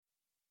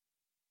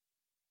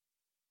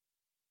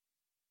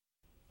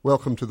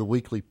Welcome to the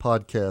weekly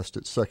podcast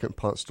at Second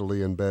Ponce de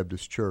Leon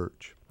Baptist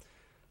Church.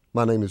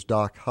 My name is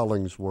Doc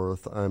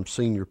Hollingsworth. I'm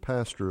senior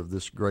pastor of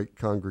this great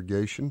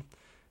congregation,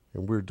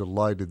 and we're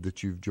delighted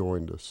that you've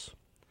joined us.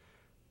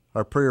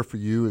 Our prayer for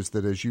you is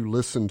that as you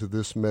listen to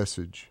this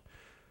message,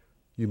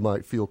 you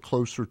might feel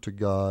closer to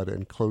God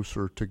and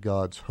closer to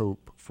God's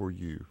hope for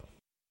you.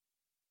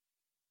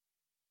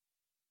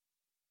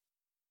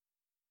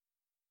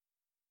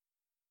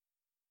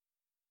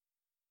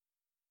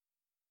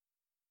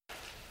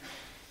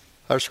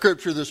 Our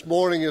scripture this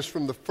morning is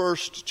from the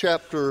first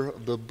chapter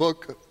of the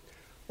book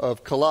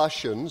of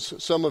Colossians.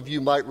 Some of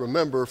you might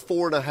remember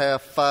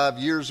 5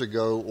 years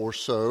ago or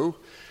so,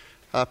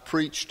 I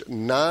preached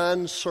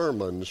 9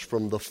 sermons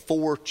from the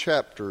 4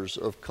 chapters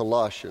of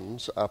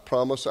Colossians. I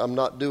promise I'm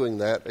not doing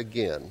that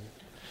again.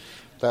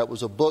 That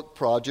was a book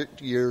project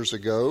years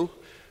ago,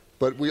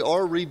 but we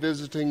are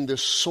revisiting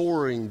this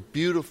soaring,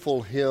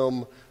 beautiful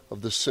hymn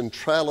of the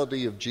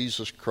centrality of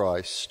Jesus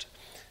Christ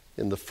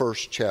in the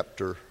first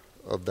chapter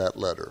of that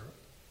letter.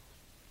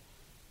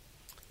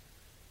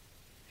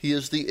 He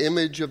is the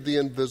image of the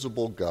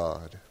invisible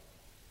God,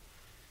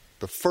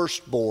 the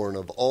firstborn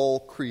of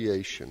all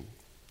creation.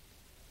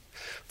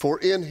 For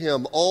in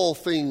him all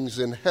things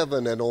in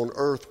heaven and on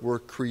earth were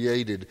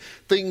created,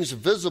 things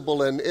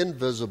visible and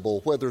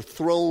invisible, whether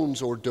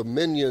thrones or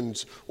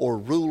dominions or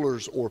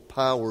rulers or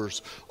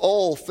powers.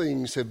 All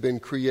things have been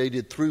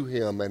created through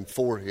him and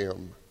for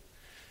him.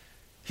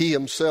 He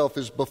himself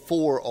is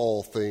before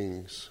all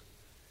things,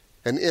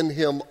 and in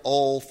him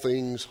all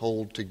things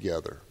hold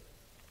together.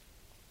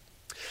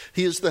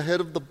 He is the head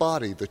of the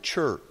body, the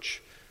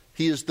church.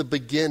 He is the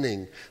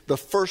beginning, the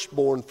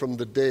firstborn from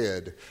the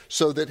dead,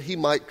 so that he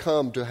might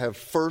come to have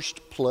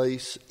first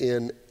place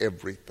in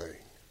everything.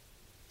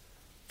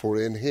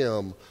 For in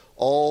him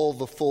all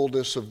the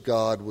fullness of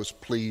God was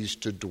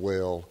pleased to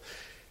dwell,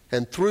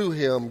 and through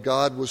him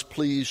God was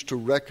pleased to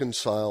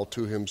reconcile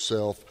to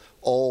himself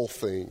all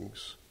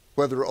things,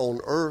 whether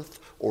on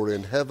earth or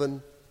in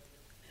heaven,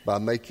 by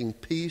making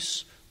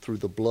peace through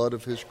the blood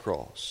of his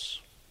cross.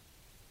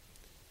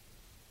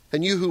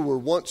 And you who were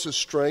once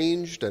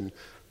estranged and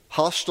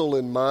hostile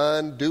in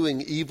mind,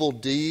 doing evil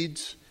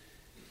deeds,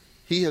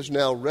 he has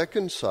now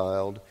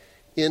reconciled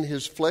in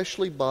his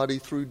fleshly body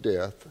through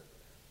death,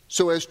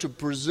 so as to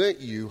present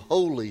you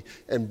holy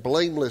and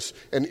blameless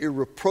and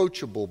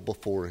irreproachable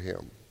before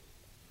him,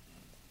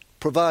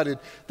 provided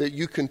that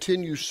you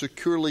continue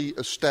securely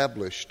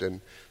established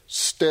and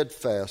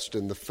steadfast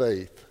in the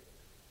faith,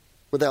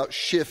 without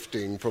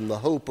shifting from the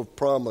hope of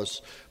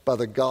promise by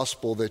the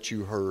gospel that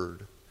you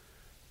heard,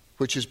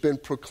 which has been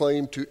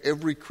proclaimed to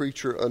every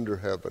creature under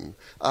heaven.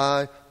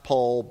 I,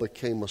 Paul,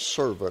 became a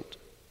servant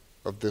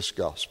of this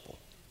gospel.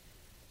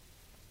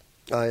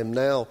 I am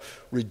now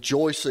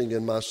rejoicing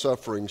in my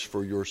sufferings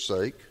for your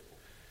sake,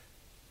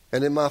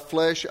 and in my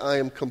flesh I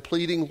am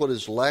completing what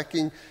is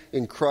lacking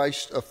in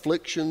Christ's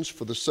afflictions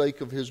for the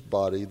sake of his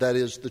body, that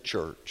is, the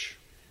church.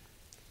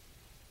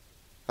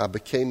 I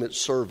became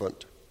its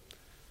servant,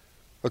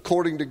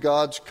 according to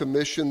God's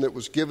commission that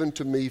was given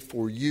to me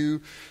for you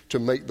to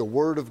make the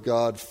word of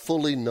God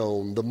fully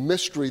known, the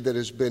mystery that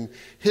has been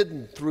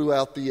hidden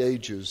throughout the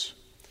ages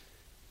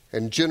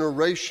and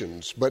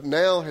generations, but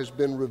now has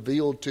been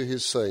revealed to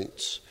his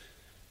saints.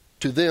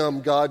 To them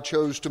God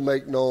chose to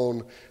make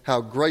known how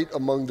great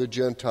among the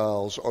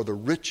Gentiles are the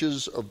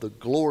riches of the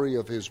glory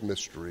of his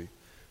mystery,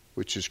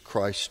 which is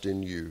Christ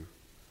in you,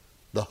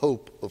 the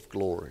hope of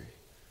glory.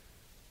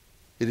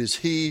 It is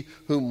he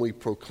whom we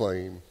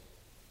proclaim,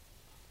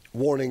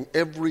 warning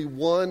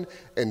everyone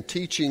and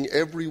teaching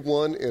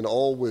everyone in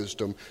all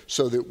wisdom,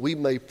 so that we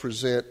may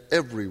present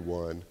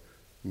everyone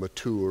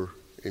mature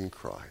in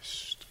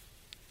Christ.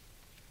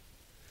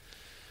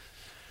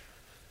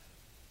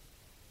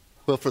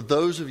 Well, for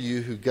those of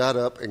you who got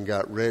up and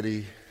got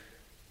ready,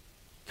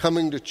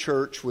 coming to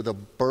church with a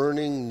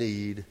burning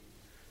need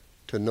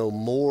to know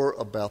more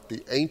about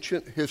the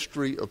ancient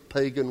history of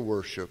pagan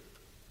worship,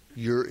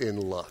 you're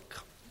in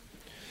luck.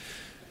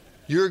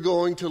 You're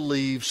going to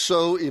leave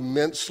so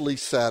immensely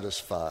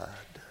satisfied.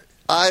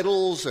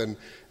 Idols and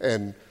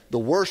the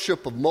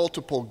worship of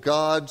multiple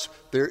gods,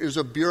 there is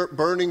a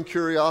burning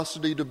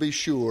curiosity to be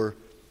sure,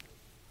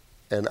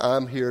 and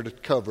I'm here to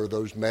cover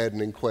those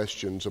maddening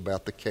questions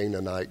about the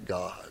Canaanite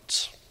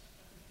gods.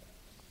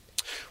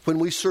 When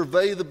we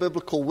survey the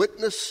biblical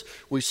witness,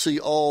 we see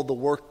all the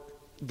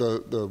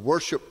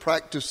worship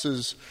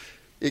practices.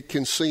 It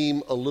can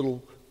seem a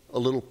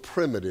little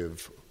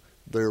primitive,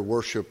 their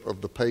worship of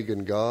the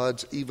pagan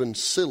gods, even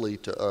silly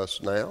to us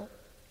now.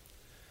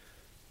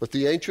 But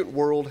the ancient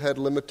world had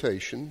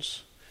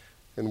limitations,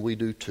 and we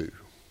do too.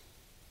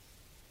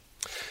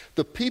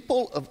 The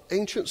people of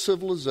ancient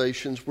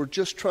civilizations were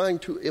just trying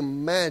to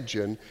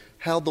imagine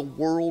how the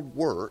world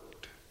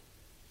worked,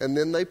 and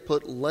then they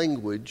put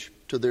language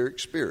to their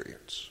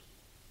experience.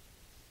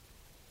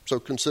 So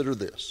consider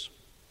this.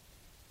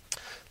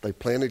 They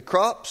planted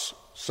crops.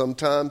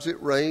 Sometimes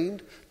it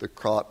rained, the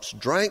crops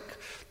drank,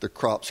 the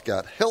crops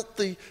got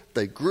healthy,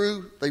 they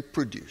grew, they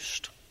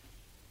produced.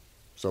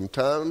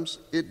 Sometimes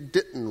it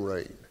didn't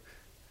rain,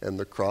 and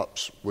the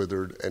crops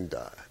withered and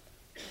died.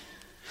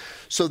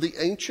 So the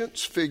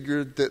ancients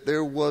figured that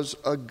there was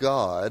a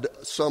god,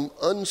 some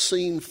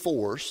unseen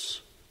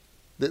force,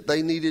 that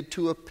they needed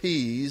to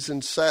appease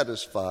and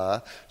satisfy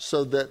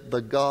so that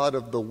the god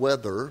of the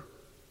weather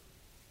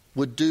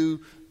would do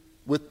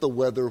with the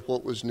weather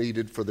what was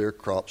needed for their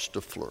crops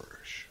to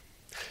flourish.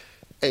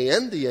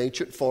 And the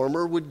ancient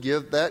farmer would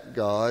give that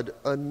god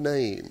a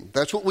name.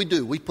 That's what we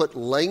do. We put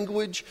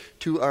language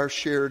to our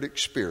shared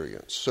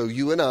experience. So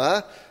you and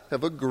I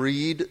have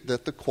agreed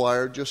that the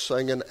choir just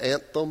sang an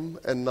anthem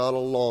and not a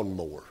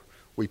lawnmower.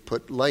 We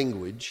put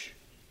language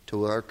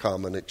to our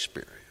common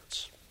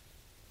experience.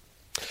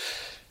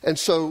 And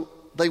so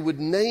they would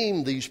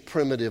name these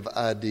primitive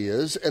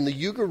ideas, and the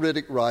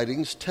Ugaritic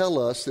writings tell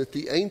us that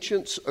the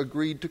ancients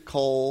agreed to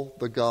call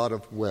the god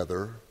of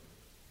weather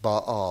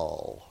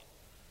Baal.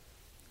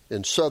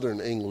 In Southern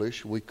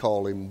English, we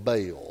call him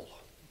Baal.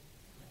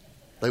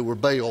 They were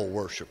Baal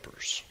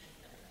worshipers.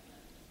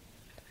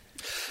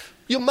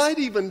 You might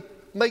even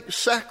make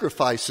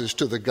sacrifices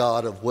to the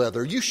god of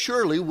weather. You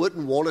surely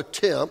wouldn't want to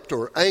tempt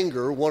or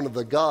anger one of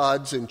the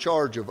gods in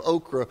charge of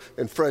okra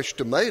and fresh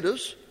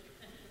tomatoes.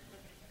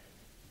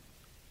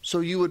 So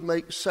you would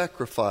make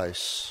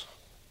sacrifice.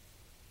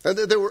 And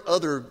there were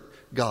other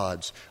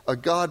gods, a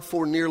god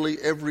for nearly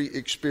every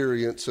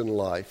experience in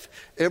life.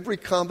 Every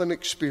common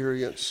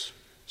experience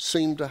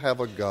seemed to have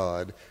a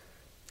god.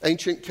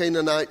 Ancient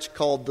Canaanites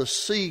called the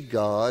sea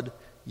god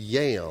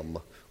Yam,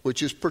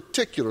 which is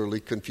particularly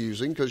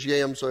confusing because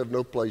yams have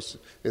no place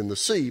in the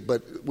sea,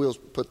 but we'll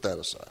put that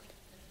aside.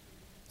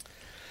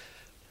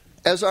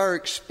 As our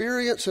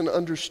experience and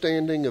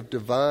understanding of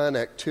divine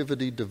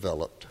activity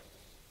developed,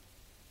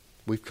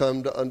 we've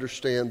come to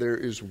understand there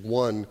is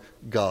one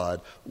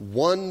God,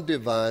 one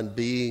divine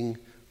being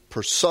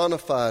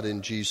personified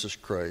in Jesus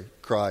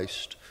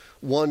Christ,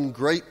 one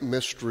great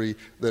mystery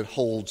that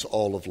holds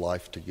all of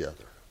life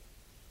together.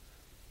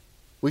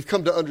 We've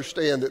come to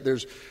understand that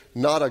there's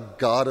not a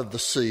God of the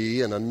sea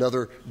and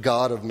another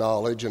God of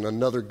knowledge and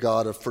another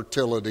God of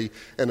fertility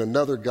and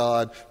another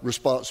God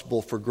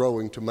responsible for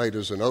growing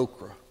tomatoes and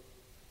okra.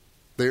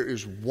 There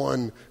is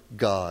one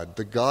God,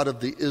 the God of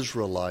the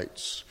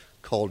Israelites,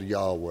 called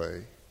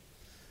Yahweh.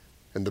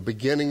 And the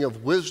beginning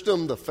of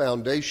wisdom, the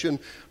foundation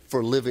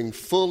for living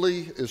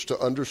fully, is to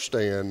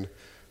understand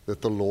that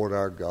the Lord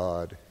our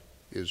God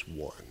is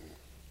one.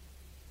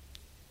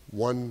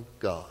 One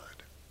God.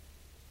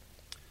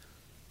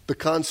 The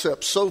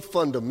concept so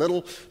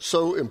fundamental,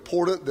 so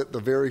important that the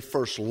very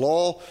first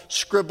law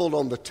scribbled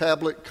on the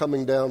tablet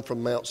coming down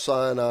from Mount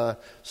Sinai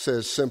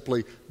says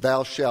simply,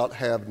 "Thou shalt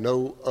have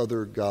no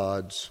other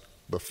gods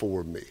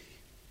before me."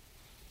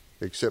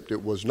 Except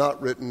it was not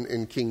written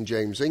in King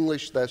James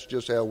English. That's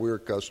just how we're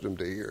accustomed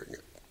to hearing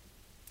it.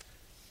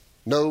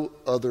 No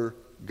other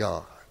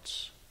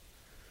gods.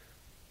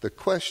 The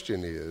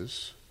question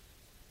is,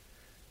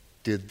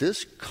 did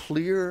this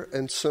clear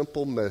and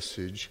simple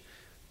message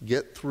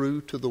get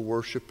through to the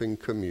worshiping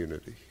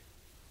community?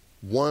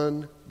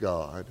 One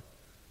God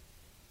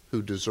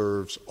who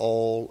deserves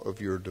all of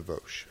your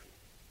devotion.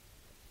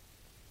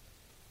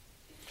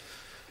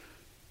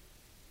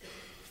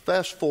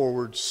 Fast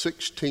forward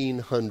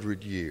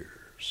 1,600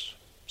 years.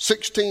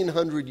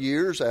 1,600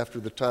 years after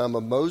the time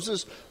of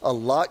Moses, a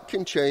lot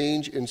can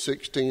change in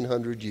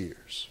 1,600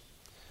 years.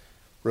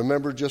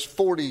 Remember, just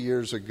 40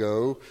 years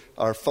ago,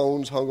 our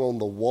phones hung on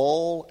the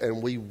wall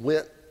and we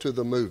went to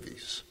the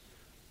movies.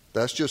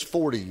 That's just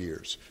 40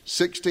 years.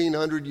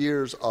 1,600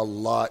 years, a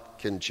lot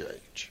can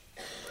change.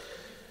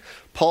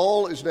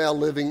 Paul is now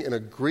living in a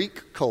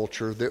Greek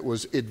culture that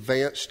was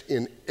advanced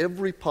in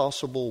every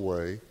possible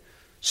way,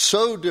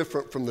 so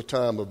different from the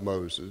time of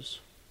Moses.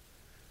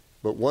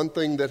 But one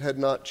thing that had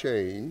not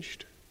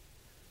changed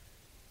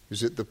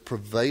is that the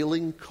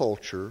prevailing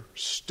culture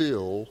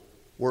still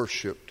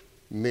worshiped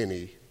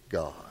many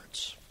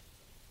gods.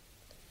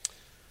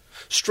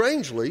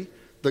 Strangely,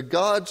 the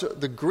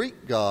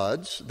Greek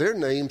gods, their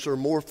names are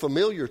more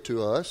familiar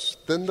to us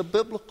than the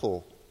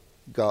biblical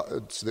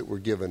gods that were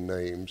given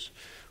names.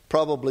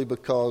 Probably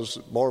because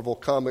Marvel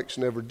Comics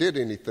never did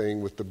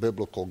anything with the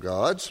biblical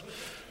gods.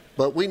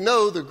 But we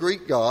know the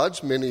Greek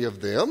gods, many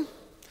of them.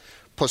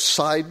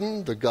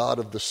 Poseidon, the god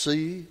of the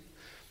sea.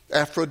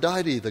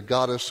 Aphrodite, the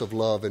goddess of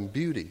love and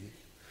beauty.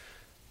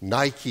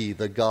 Nike,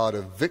 the god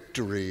of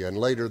victory, and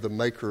later the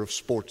maker of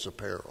sports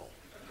apparel.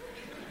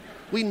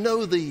 We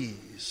know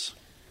these.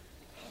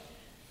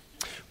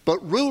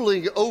 But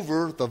ruling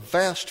over the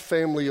vast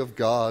family of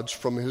gods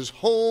from his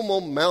home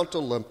on Mount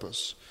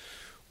Olympus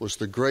was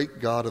the great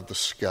god of the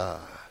sky,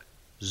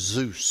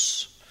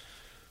 Zeus.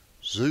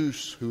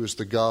 Zeus, who is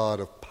the god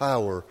of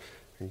power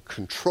and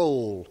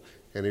control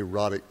and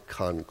erotic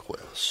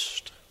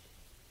conquest.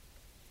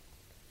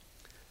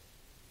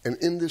 And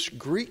in this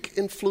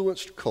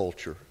Greek-influenced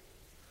culture,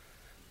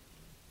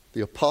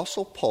 the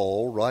Apostle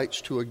Paul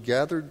writes to a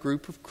gathered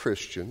group of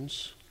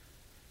Christians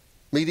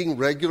meeting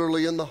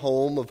regularly in the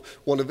home of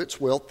one of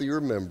its wealthier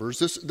members.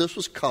 This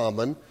was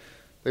common.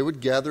 They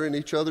would gather in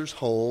each other's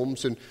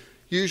homes, and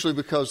Usually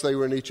because they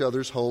were in each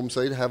other's homes,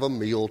 they'd have a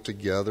meal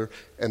together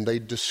and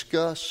they'd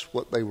discuss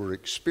what they were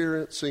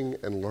experiencing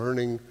and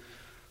learning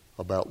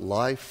about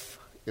life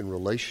in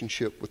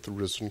relationship with the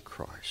risen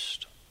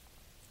Christ.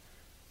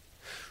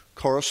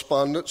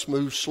 Correspondence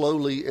moved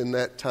slowly in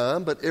that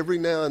time, but every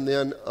now and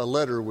then a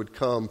letter would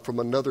come from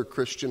another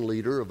Christian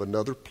leader of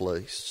another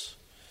place.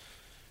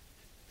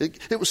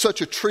 It was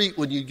such a treat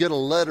when you get a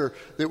letter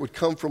that would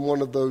come from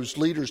one of those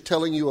leaders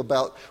telling you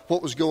about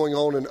what was going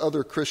on in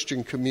other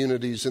Christian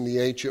communities in the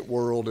ancient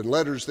world, and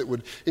letters that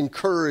would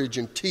encourage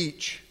and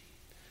teach.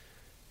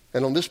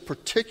 And on this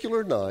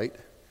particular night,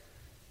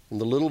 in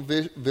the little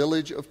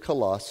village of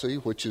Colossae,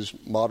 which is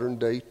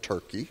modern-day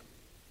Turkey,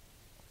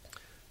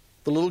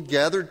 the little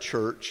gathered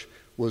church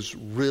was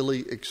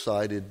really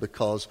excited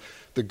because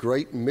the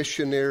great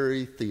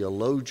missionary,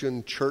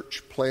 theologian,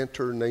 church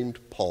planter named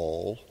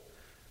Paul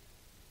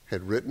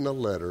had written a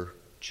letter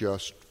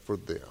just for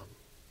them.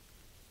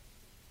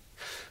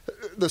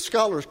 The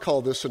scholars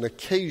call this an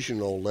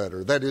occasional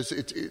letter. That is,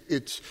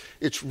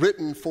 it's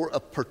written for a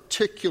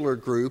particular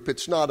group.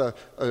 It's not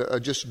a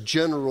just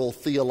general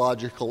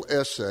theological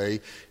essay.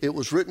 It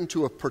was written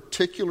to a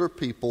particular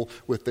people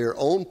with their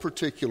own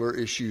particular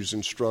issues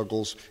and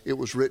struggles. It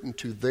was written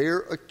to their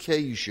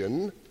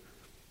occasional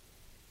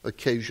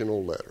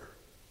letter.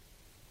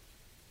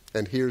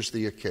 And here's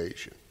the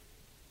occasion.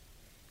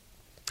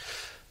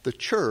 The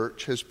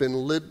church has been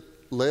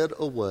led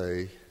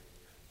away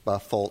by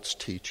false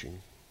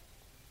teaching,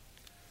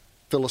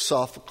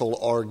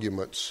 philosophical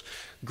arguments,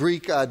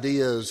 Greek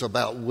ideas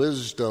about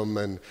wisdom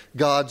and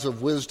gods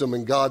of wisdom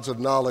and gods of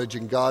knowledge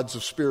and gods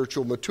of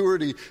spiritual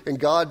maturity and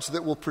gods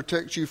that will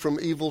protect you from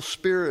evil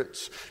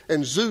spirits,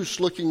 and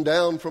Zeus looking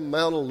down from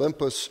Mount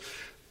Olympus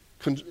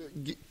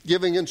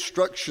giving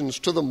instructions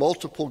to the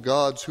multiple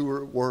gods who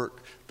are at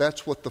work.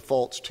 That's what the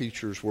false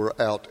teachers were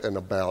out and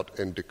about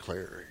and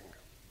declaring.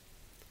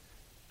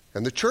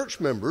 And the church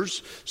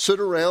members sit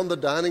around the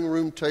dining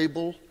room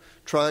table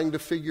trying to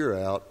figure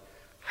out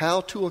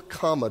how to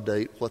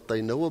accommodate what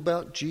they know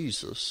about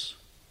Jesus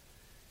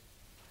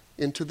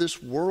into this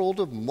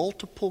world of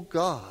multiple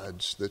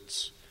gods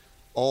that's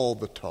all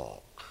the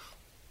talk.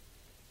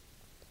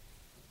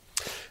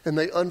 And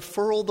they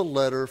unfurl the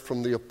letter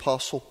from the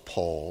Apostle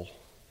Paul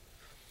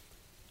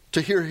to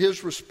hear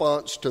his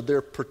response to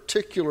their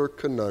particular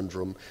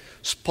conundrum.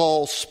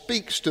 Paul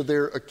speaks to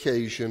their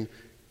occasion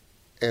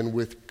and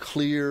with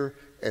clear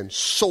and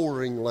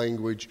soaring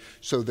language,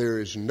 so there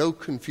is no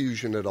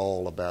confusion at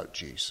all about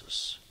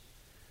Jesus.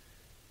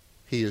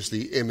 He is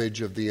the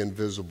image of the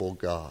invisible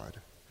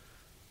God,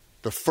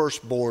 the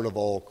firstborn of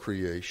all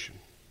creation.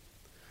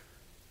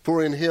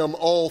 For in him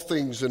all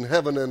things in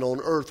heaven and on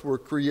earth were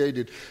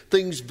created,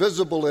 things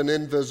visible and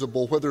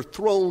invisible, whether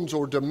thrones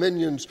or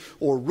dominions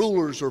or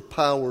rulers or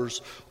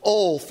powers,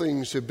 all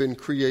things have been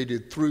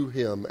created through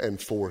him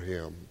and for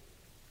him.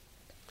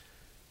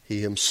 He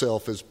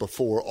himself is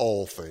before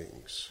all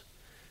things,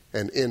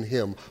 and in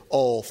him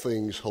all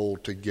things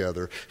hold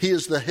together. He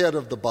is the head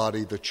of the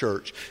body, the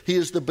church. He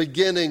is the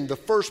beginning, the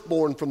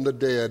firstborn from the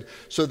dead,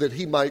 so that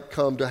he might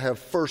come to have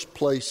first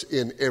place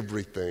in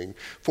everything.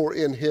 For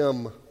in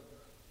him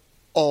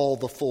all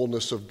the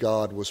fullness of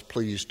God was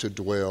pleased to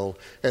dwell,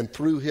 and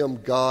through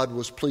him God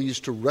was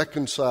pleased to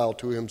reconcile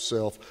to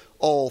himself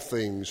all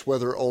things,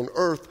 whether on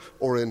earth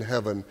or in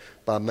heaven,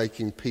 by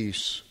making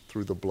peace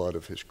through the blood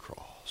of his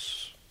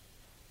cross.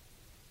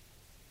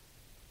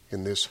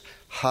 In this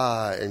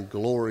high and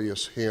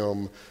glorious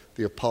hymn,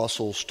 the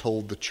apostles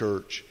told the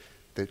church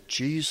that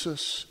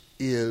Jesus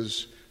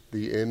is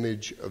the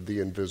image of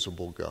the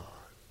invisible God.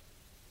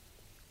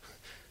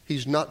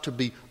 He's not to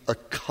be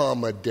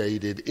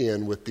accommodated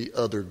in with the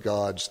other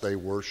gods they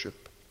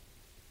worship.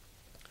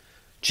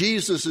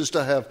 Jesus is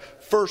to have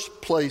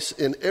first place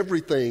in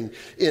everything.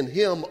 In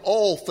him,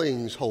 all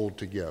things hold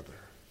together.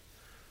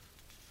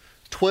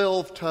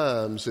 12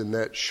 times in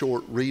that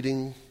short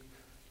reading,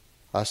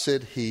 I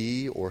said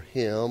he or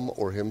him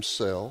or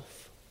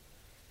himself.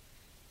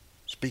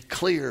 Let's be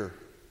clear.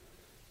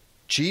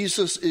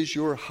 Jesus is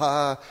your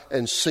high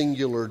and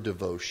singular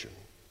devotion.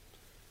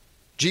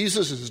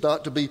 Jesus is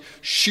not to be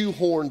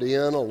shoehorned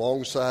in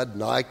alongside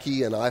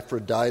Nike and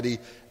Aphrodite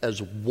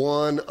as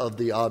one of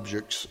the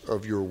objects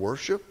of your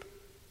worship.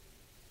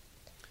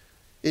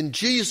 In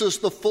Jesus,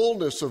 the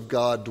fullness of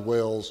God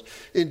dwells.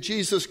 In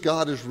Jesus,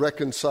 God is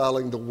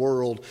reconciling the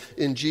world.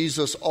 In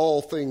Jesus,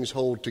 all things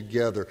hold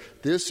together.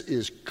 This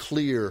is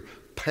clear,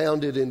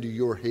 pounded into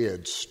your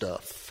head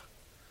stuff.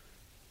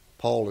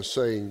 Paul is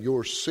saying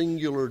your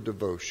singular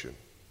devotion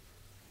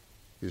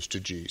is to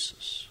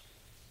Jesus.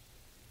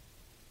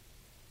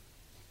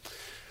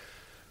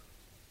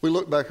 We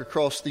look back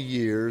across the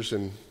years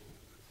and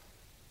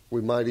we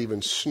might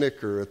even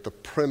snicker at the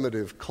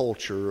primitive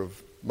culture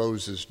of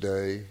Moses'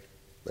 day.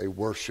 They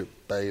worship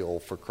Baal,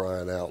 for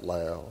crying out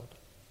loud.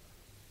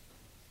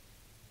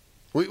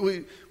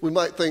 We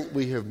might think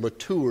we have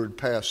matured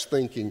past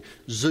thinking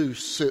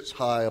Zeus sits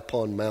high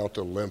upon Mount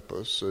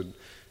Olympus and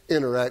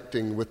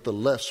interacting with the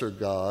lesser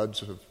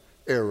gods of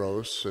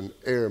Eros and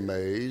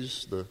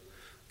Hermes, the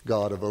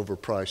God of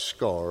overpriced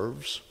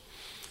scarves.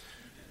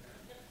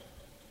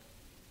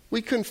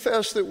 We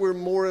confess that we're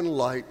more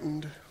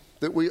enlightened,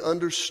 that we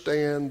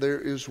understand there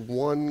is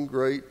one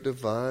great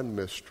divine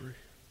mystery.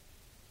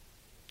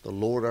 The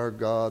Lord our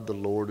God, the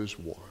Lord is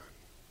one.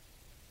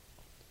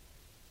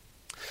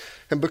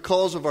 And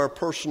because of our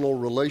personal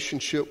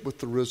relationship with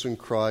the risen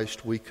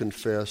Christ, we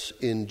confess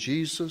in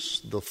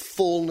Jesus the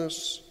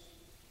fullness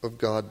of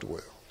God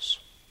dwells.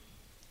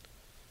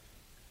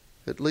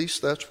 At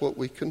least that's what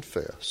we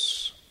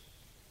confess.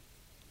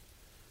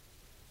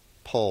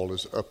 Paul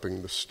is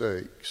upping the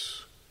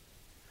stakes.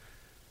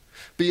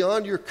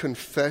 Beyond your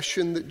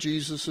confession that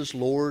Jesus is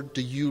Lord,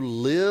 do you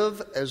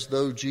live as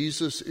though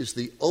Jesus is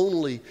the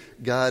only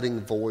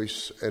guiding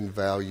voice and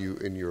value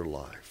in your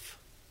life?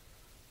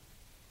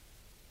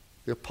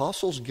 The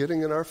apostle's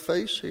getting in our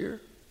face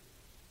here.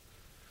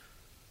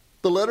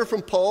 The letter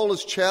from Paul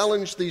has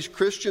challenged these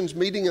Christians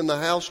meeting in the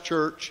house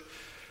church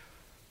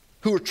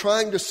who are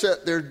trying to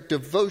set their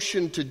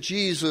devotion to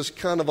Jesus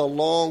kind of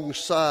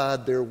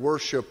alongside their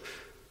worship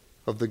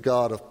of the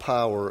God of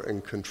power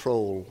and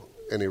control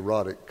and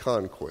erotic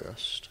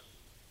conquest.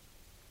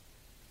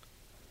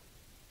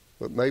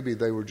 But maybe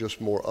they were just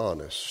more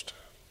honest.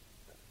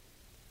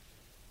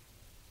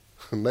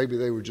 Maybe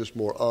they were just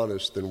more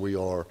honest than we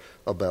are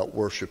about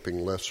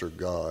worshiping lesser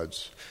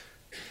gods.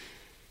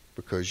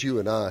 Because you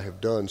and I have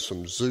done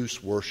some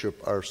Zeus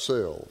worship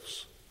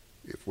ourselves,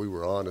 if we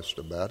were honest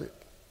about it.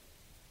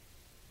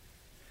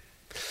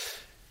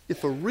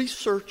 If a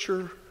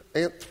researcher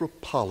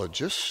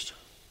anthropologist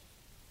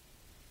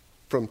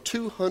from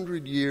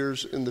 200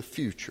 years in the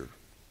future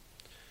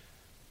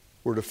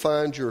were to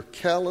find your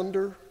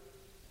calendar,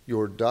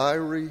 your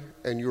diary,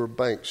 and your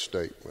bank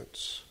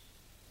statements,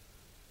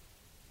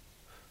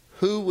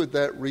 who would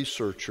that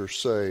researcher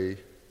say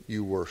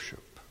you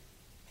worship?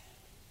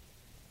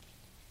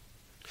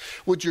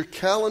 Would your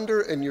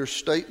calendar and your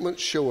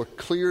statements show a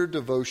clear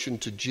devotion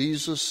to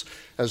Jesus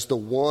as the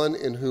one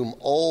in whom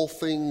all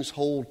things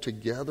hold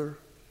together,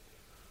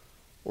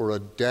 or a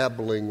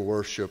dabbling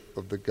worship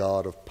of the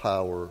God of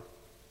power,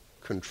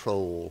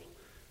 control,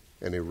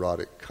 and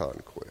erotic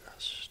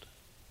conquest?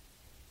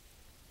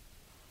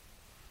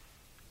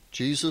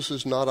 Jesus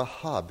is not a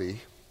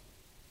hobby.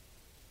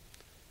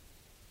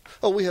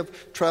 Oh, we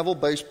have travel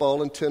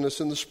baseball and tennis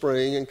in the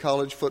spring and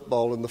college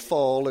football in the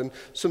fall and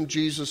some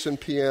Jesus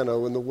and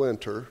piano in the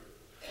winter.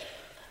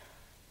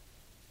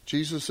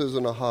 Jesus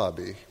isn't a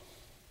hobby.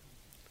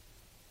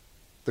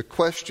 The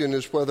question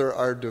is whether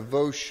our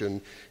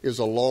devotion is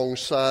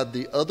alongside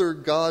the other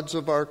gods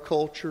of our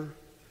culture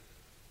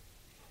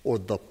or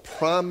the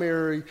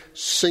primary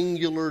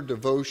singular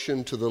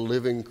devotion to the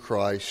living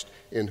Christ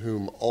in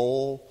whom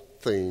all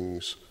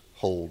things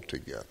hold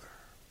together.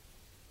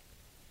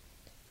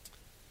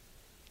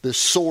 This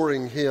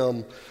soaring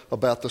hymn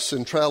about the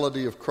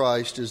centrality of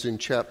Christ is in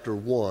chapter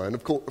 1.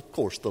 Of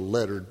course,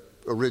 the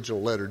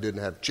original letter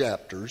didn't have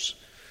chapters.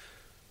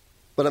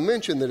 But I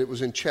mentioned that it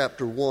was in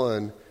chapter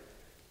 1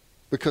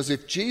 because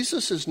if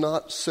Jesus is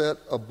not set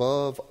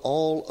above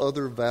all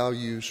other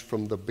values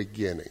from the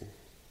beginning,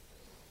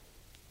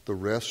 the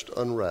rest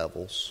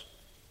unravels.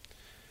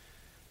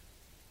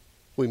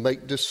 We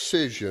make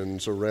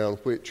decisions around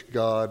which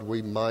God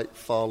we might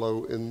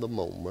follow in the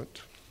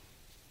moment.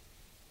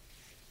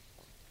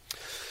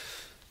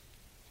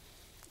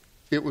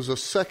 It was a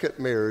second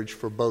marriage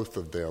for both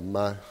of them.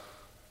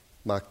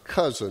 My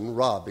cousin,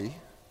 Robbie,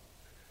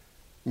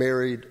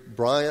 married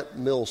Bryant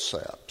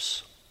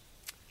Millsaps.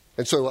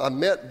 And so I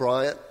met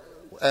Bryant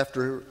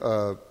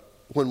after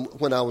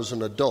when I was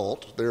an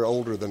adult. They're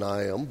older than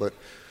I am, but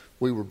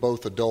we were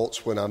both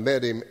adults when I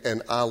met him,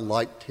 and I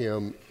liked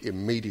him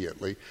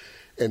immediately.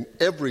 And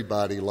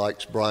everybody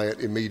likes Bryant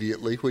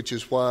immediately, which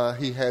is why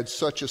he had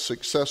such a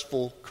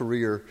successful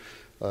career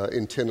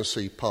in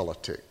Tennessee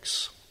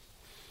politics.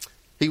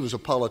 He was a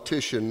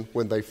politician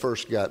when they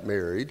first got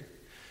married.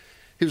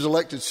 He was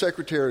elected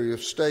Secretary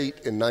of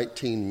State in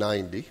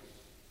 1990.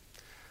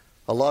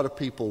 A lot of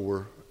people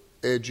were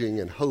edging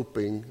and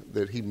hoping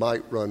that he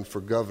might run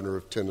for governor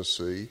of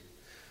Tennessee.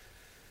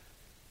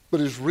 But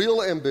his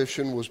real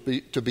ambition was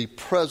to be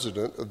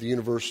president of the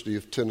University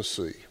of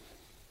Tennessee.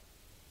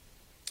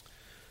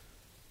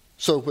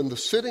 So when the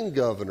sitting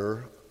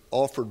governor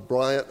offered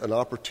Bryant an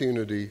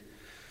opportunity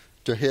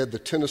to head the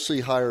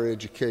Tennessee Higher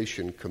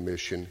Education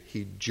Commission,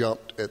 he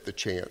jumped at the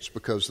chance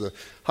because the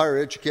Higher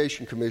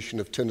Education Commission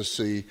of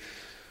Tennessee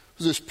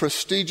was this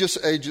prestigious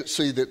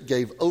agency that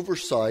gave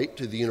oversight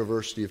to the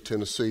University of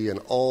Tennessee and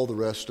all the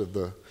rest of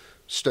the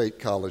state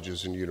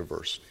colleges and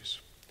universities.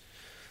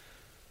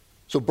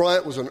 So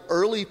Bryant was an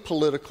early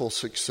political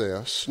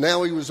success.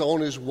 Now he was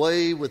on his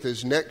way with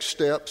his next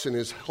steps in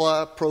his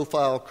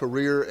high-profile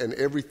career, and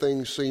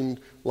everything seemed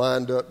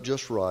lined up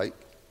just right.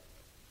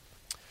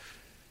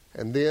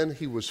 And then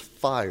he was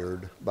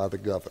fired by the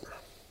governor.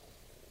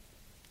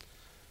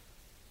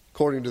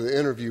 According to the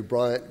interview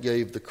Bryant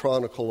gave the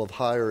Chronicle of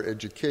Higher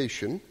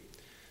Education,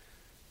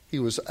 he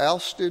was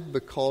ousted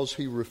because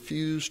he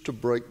refused to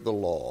break the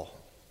law.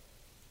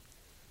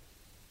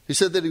 He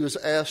said that he was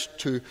asked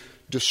to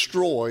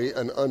destroy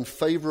an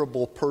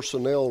unfavorable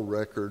personnel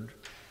record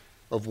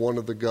of one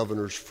of the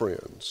governor's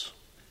friends.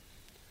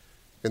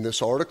 In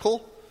this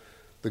article,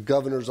 the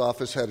governor's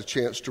office had a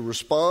chance to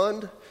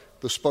respond.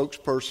 The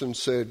spokesperson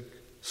said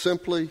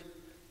simply,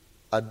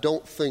 "I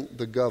don't think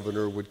the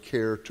governor would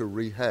care to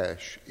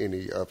rehash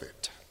any of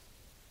it."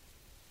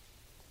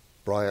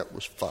 Bryant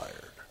was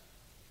fired.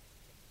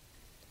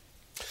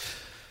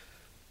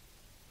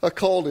 I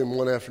called him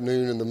one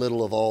afternoon in the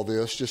middle of all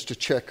this just to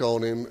check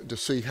on him to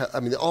see how,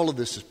 all of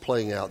this is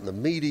playing out in the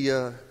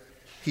media.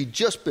 He'd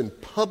just been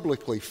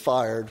publicly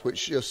fired,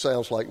 which just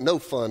sounds like no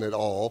fun at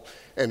all,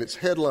 and it's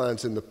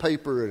headlines in the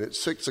paper and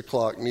it's 6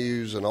 o'clock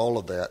news and all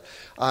of that.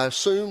 I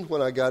assumed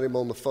when I got him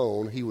on the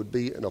phone he would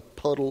be in a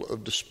puddle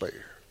of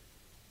despair.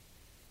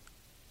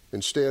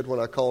 Instead, when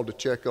I called to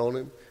check on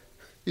him,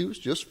 he was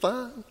just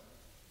fine.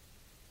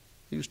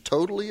 He was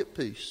totally at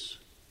peace.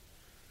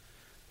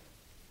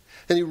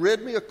 And he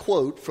read me a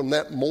quote from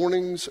that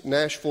morning's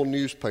Nashville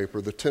newspaper,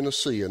 the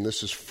Tennessean.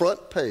 This is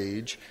front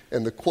page,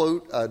 and the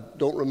quote, I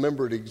don't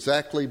remember it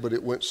exactly, but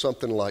it went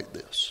something like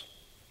this.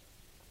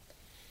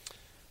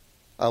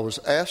 "I was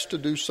asked to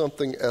do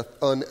something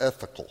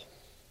unethical.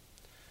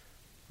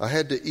 I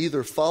had to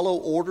either follow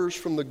orders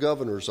from the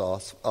governor's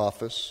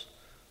office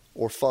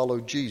or follow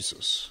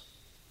Jesus.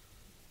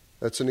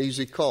 That's an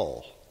easy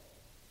call.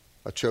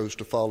 I chose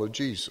to follow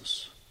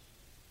Jesus."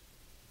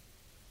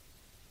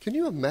 Can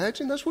you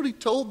imagine? That's what he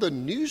told the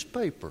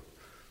newspaper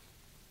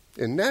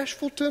in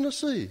Nashville,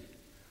 Tennessee.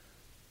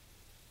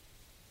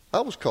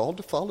 I was called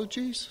to follow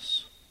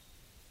Jesus.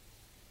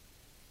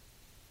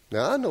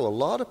 Now, I know a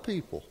lot of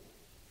people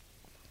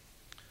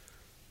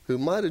who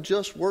might have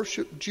just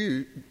worshiped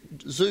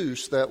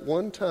Zeus that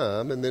one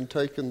time and then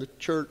taken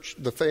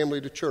the family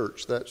to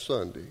church that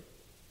Sunday.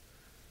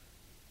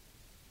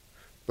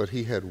 But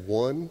he had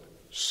one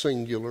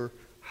singular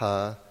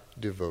high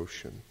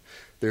devotion.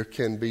 There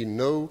can be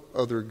no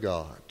other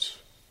gods.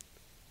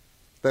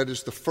 That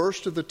is the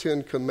first of the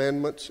 10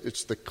 Commandments.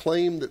 It's the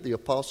claim that the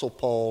Apostle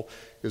Paul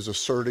is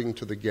asserting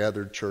to the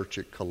gathered church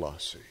at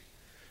Colossae.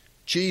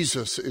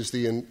 Jesus is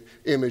the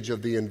image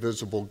of the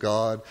invisible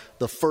God,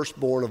 the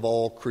firstborn of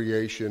all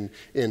creation.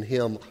 In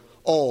him,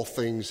 all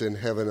things in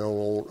heaven and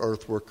on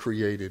earth were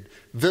created,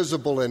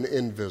 visible and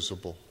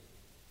invisible.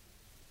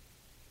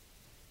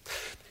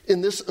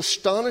 In this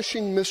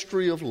astonishing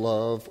mystery of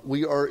love,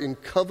 we are in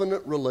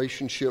covenant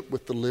relationship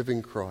with the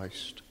living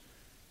Christ,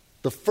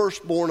 the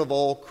firstborn of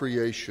all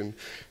creation,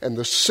 and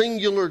the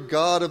singular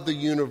God of the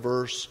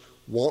universe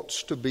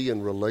wants to be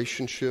in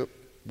relationship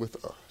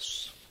with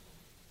us.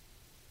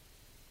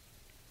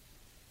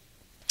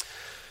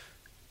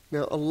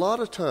 Now, a lot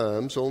of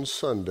times on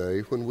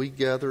Sunday when we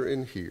gather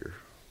in here,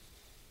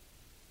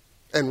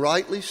 and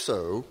rightly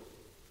so,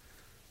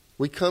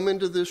 we come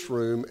into this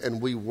room and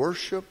we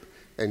worship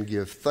and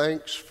give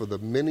thanks for the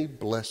many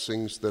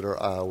blessings that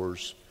are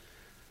ours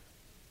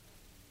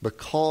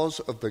because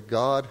of the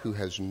God who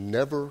has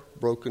never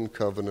broken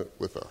covenant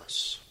with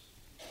us.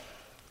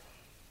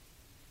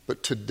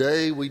 But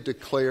today we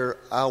declare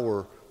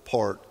our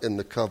part in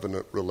the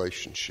covenant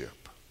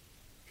relationship.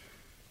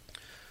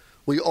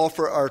 We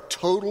offer our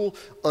total,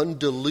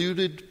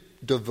 undiluted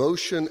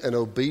devotion and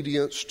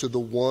obedience to the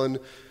one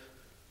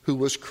who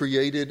was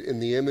created in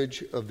the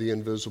image of the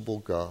invisible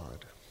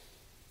God.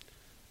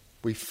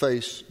 We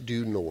face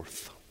due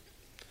north.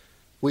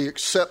 We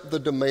accept the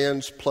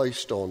demands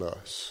placed on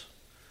us.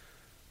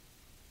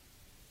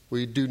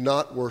 We do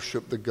not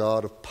worship the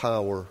God of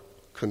power,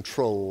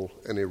 control,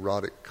 and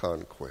erotic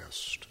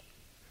conquest.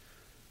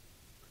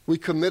 We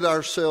commit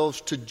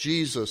ourselves to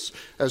Jesus,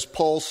 as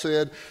Paul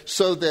said,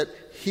 so that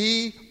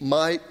he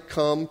might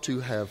come to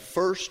have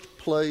first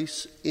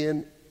place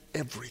in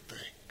everything.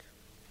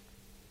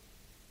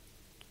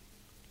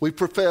 We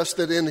profess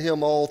that in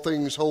him all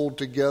things hold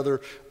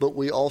together, but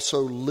we also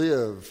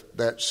live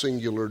that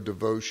singular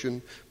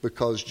devotion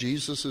because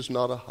Jesus is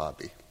not a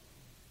hobby.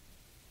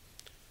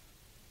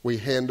 We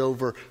hand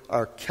over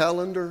our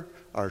calendar,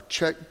 our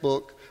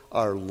checkbook,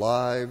 our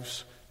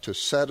lives to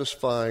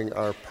satisfying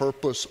our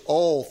purpose.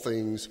 All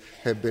things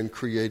have been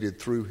created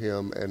through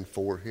him and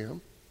for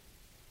him.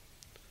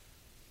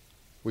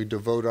 We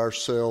devote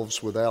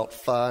ourselves without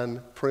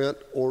fine print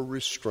or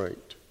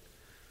restraint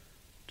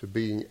to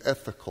being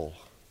ethical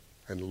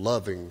and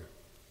loving,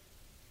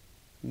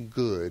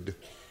 good.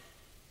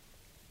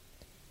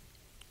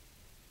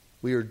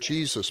 We are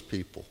Jesus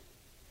people.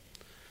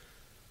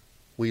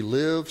 We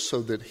live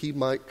so that he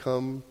might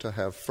come to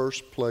have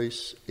first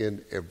place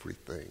in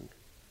everything.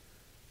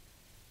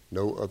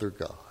 No other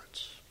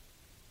gods.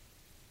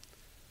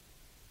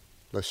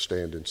 Let's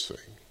stand and sing.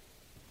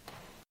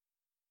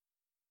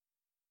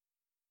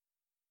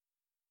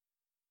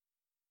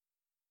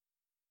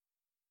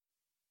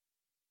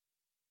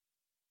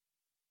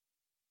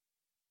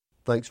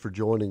 Thanks for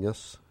joining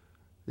us.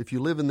 If you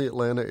live in the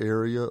Atlanta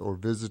area or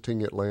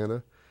visiting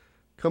Atlanta,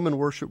 come and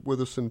worship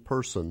with us in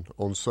person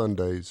on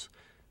Sundays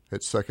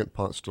at Second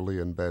Ponce de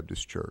Leon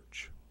Baptist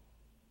Church.